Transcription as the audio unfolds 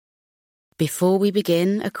Before we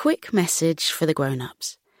begin, a quick message for the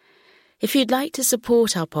grown-ups. If you'd like to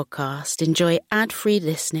support our podcast, enjoy ad-free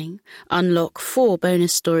listening, unlock 4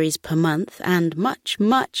 bonus stories per month, and much,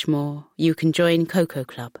 much more, you can join Coco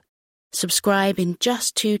Club. Subscribe in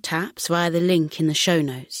just 2 taps via the link in the show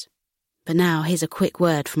notes. But now, here's a quick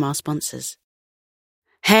word from our sponsors.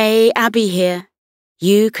 Hey, Abby here.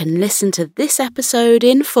 You can listen to this episode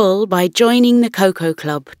in full by joining the Coco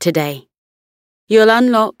Club today. You'll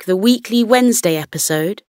unlock the weekly Wednesday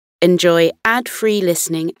episode, enjoy ad-free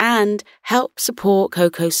listening, and help support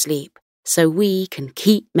Coco's sleep so we can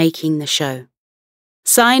keep making the show.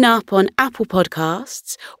 Sign up on Apple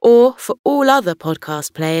Podcasts, or for all other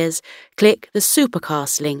podcast players, click the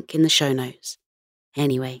Supercast link in the show notes.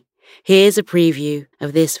 Anyway, here's a preview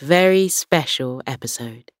of this very special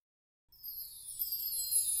episode.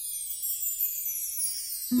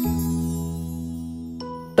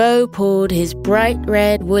 Bo pulled his bright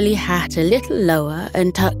red woolly hat a little lower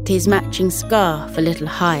and tucked his matching scarf a little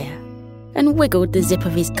higher, and wiggled the zip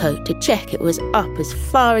of his coat to check it was up as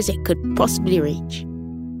far as it could possibly reach.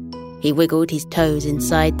 He wiggled his toes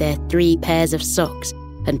inside their 3 pairs of socks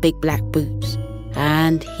and big black boots,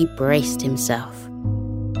 and he braced himself.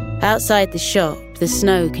 Outside the shop, the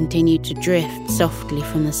snow continued to drift softly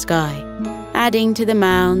from the sky, adding to the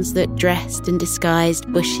mounds that dressed and disguised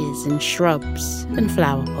bushes and shrubs and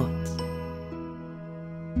flower pots.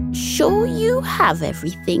 "Sure you have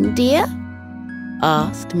everything, dear?"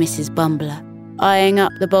 asked Mrs. Bumbler, eyeing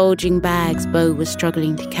up the bulging bags Bo was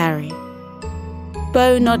struggling to carry.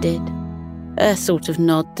 Bo nodded, a sort of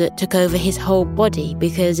nod that took over his whole body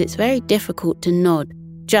because it's very difficult to nod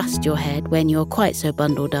just your head when you're quite so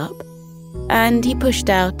bundled up. And he pushed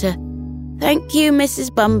out a, "Thank you,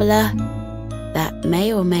 Mrs. Bumbler," that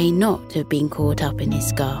may or may not have been caught up in his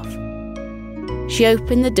scarf. She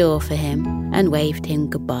opened the door for him and waved him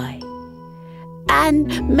goodbye.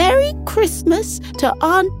 "And Merry Christmas to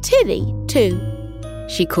Aunt Tilly, too,"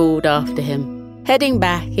 she called after him, heading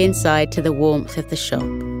back inside to the warmth of the shop.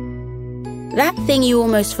 That thing you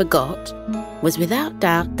almost forgot was without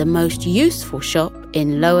doubt the most useful shop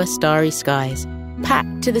in lower starry skies,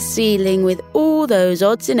 packed to the ceiling with all those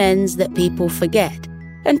odds and ends that people forget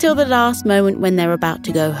until the last moment when they're about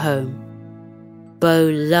to go home.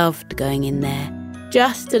 Bo loved going in there,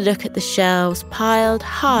 just to look at the shelves piled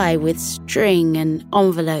high with string and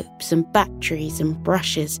envelopes and batteries and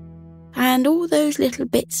brushes, and all those little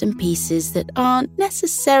bits and pieces that aren't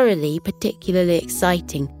necessarily particularly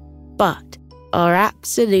exciting, but are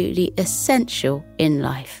absolutely essential in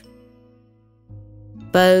life.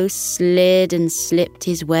 Bo slid and slipped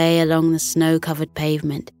his way along the snow-covered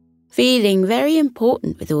pavement, feeling very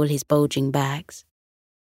important with all his bulging bags.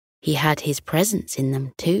 He had his presents in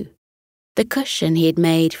them too. The cushion he had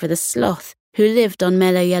made for the sloth who lived on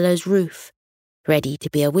Mellow Yellow's roof, ready to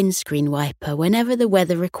be a windscreen wiper whenever the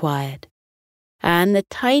weather required. And the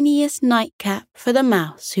tiniest nightcap for the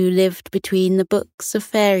mouse who lived between the books of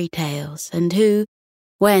fairy tales and who,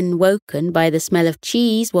 when woken by the smell of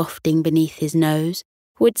cheese wafting beneath his nose,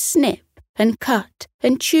 would snip and cut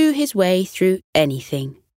and chew his way through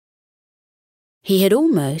anything. He had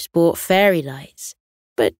almost bought fairy lights,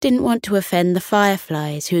 but didn't want to offend the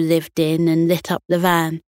fireflies who lived in and lit up the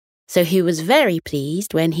van, so he was very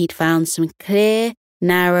pleased when he'd found some clear,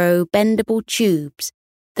 narrow, bendable tubes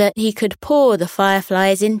that he could pour the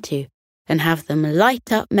fireflies into and have them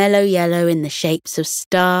light up Mellow Yellow in the shapes of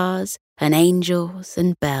stars and angels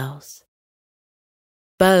and bells.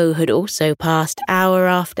 Bo had also passed hour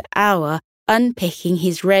after hour unpicking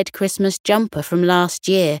his red Christmas jumper from last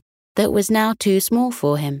year that was now too small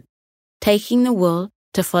for him, taking the wool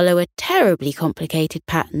to follow a terribly complicated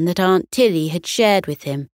pattern that Aunt Tilly had shared with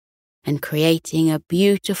him, and creating a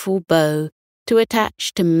beautiful bow to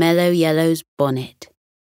attach to Mellow Yellow's bonnet.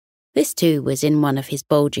 This too was in one of his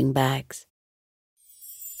bulging bags.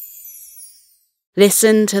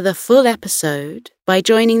 Listen to the full episode by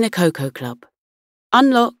joining the Coco Club.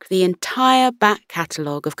 Unlock the entire back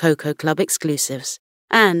catalogue of Coco Club exclusives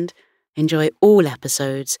and enjoy all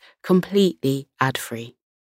episodes completely ad-free.